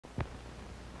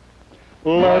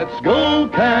Let's go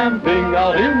camping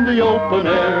out in the open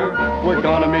air. We're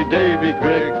gonna meet Davy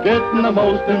Cricket and the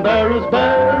most embarrassed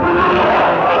bear.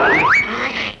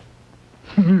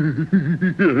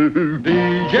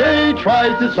 DJ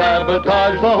tries to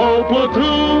sabotage the whole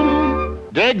platoon.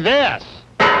 Dig this.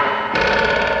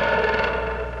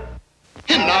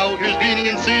 And now here's Beany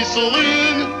and Cecil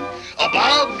in a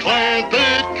Bob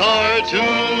Clampett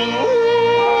cartoon.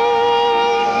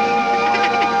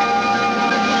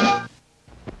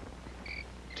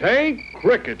 Take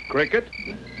Cricket, Cricket.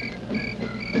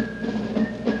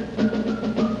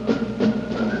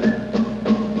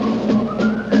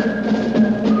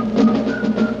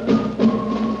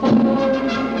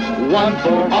 One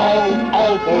for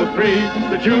all for three.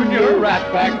 The Junior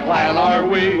Rat Pack clan are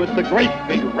we. With the great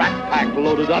big rat pack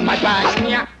loaded on my back.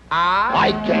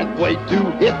 I can't wait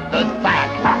to hit the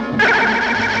sack.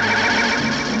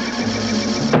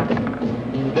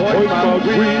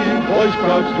 Boy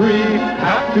Scouts 3,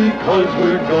 happy cause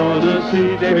we're gonna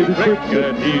see Davy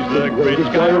Cricket. He's the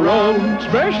greatest guy around,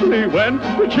 Especially when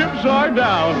the chips are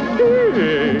down.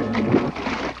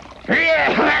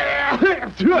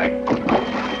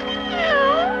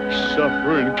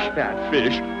 Suffering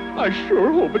catfish. I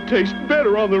sure hope it tastes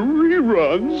better on the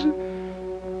reruns.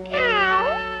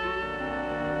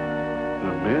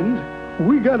 Now, men,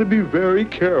 we gotta be very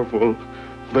careful.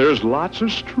 There's lots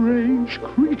of strange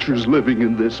creatures living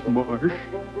in this marsh.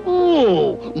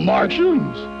 Oh,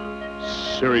 Martians!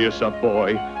 Serious up,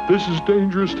 boy. This is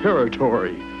dangerous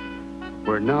territory.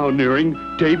 We're now nearing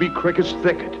Davy Cricket's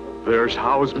thicket. There's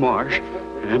Howe's Marsh,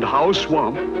 and Howe's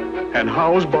Swamp, and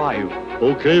Howe's Bayou.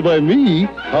 Okay by me,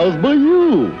 how's by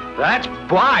you? That's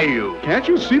Bayou. Can't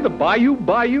you see the Bayou?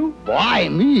 By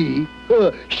me?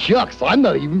 Shucks, I'm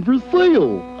not even for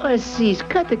sale. Oh, cease,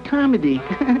 cut the comedy.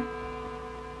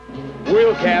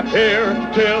 We'll camp here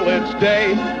till it's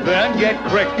day, then get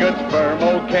Cricket's firm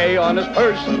okay on his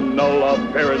personal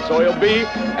appearance, so he'll be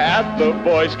at the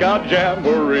Boy Scout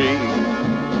Jamboree.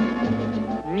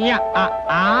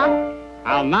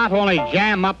 I'll not only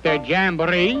jam up their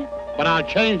jamboree, but I'll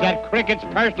change that Cricket's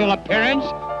personal appearance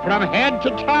from head to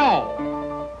toe.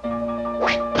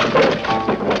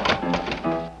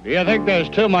 Do you think there's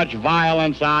too much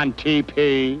violence on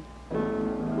TP?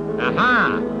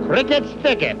 Aha! Cricket's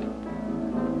thicket.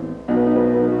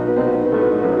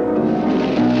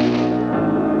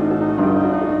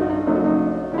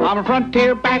 I'm a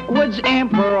frontier backwoods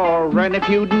emperor and a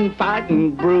feudin'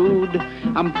 fightin' brood.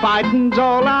 I'm fightin's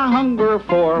all I hunger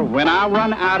for when I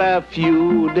run out of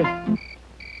feud.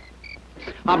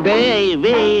 I'm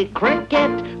Davy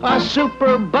Cricket, a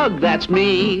super bug, that's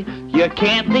me. You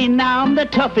can't deny I'm the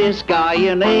toughest guy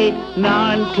in 8,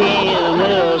 9,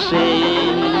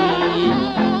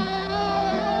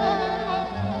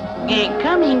 10,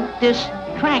 Incoming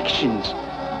distractions.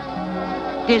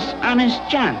 Dishonest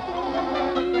John.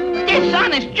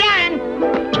 Dishonest John!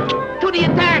 To the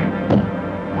attack!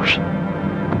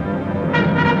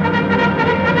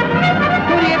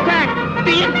 To the attack!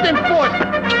 The instant force!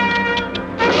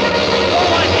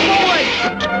 Forward!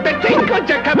 The tank guns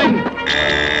are coming!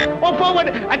 Oh, forward!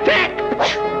 Attack!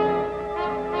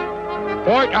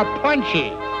 Fort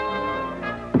A-Punchy.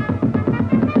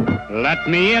 Let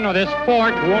me in or this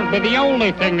fort won't be the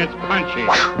only thing that's punchy.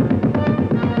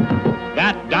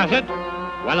 That does it.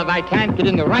 Well, if I can't get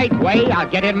in the right way, I'll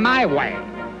get in my way.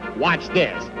 Watch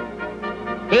this.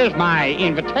 Here's my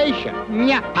invitation.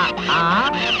 Guess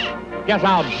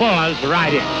I'll buzz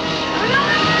right in.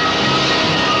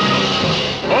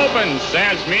 Open,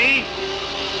 Sesame.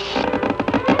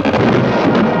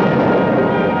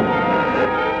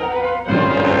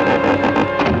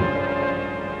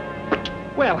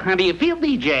 Well, how do you feel,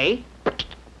 DJ?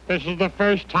 This is the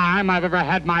first time I've ever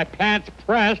had my pants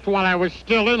pressed while I was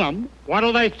still in them.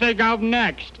 What'll they think of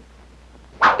next?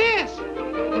 This!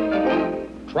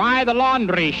 Try the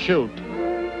laundry chute.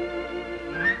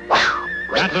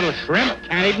 That little shrimp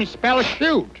can't even spell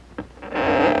shoot.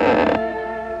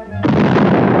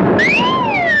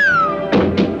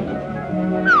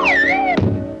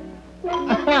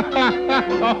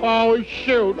 Oh,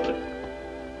 shoot.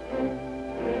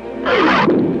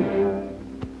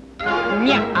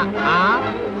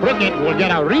 Cricket will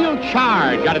get a real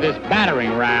charge out of this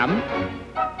battering ram.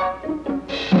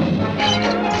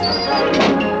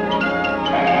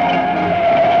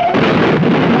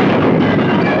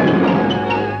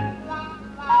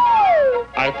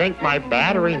 I think my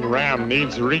battering ram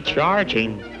needs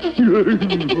recharging.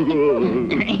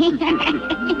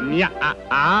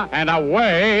 And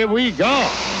away we go.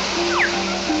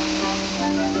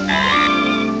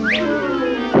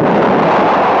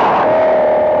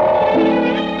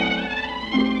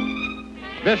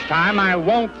 this time I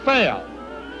won't fail.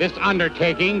 This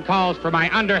undertaking calls for my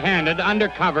underhanded,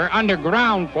 undercover,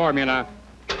 underground formula.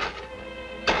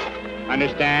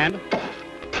 Understand?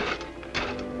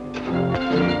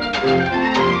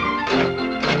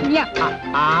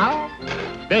 Yeah.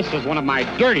 This is one of my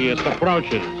dirtiest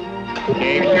approaches.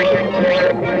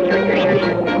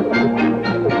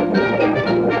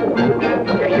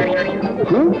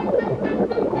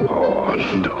 Oh,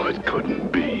 no, it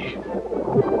couldn't be.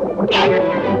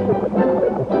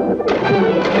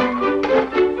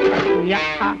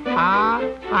 Yeah,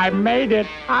 I made it.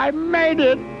 I made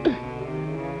it.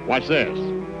 What's this?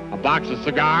 A box of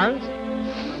cigars?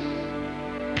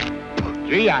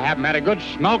 Gee, I haven't had a good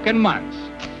smoke in months.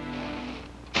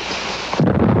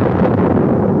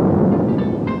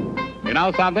 You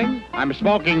know something? I'm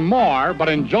smoking more, but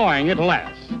enjoying it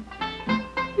less.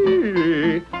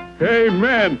 Hey,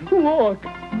 man, look.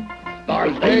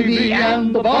 There's Davey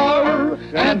and the bar,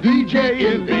 and DJ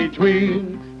in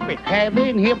between. We're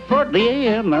having here for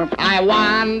dinner. I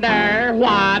wonder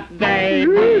what they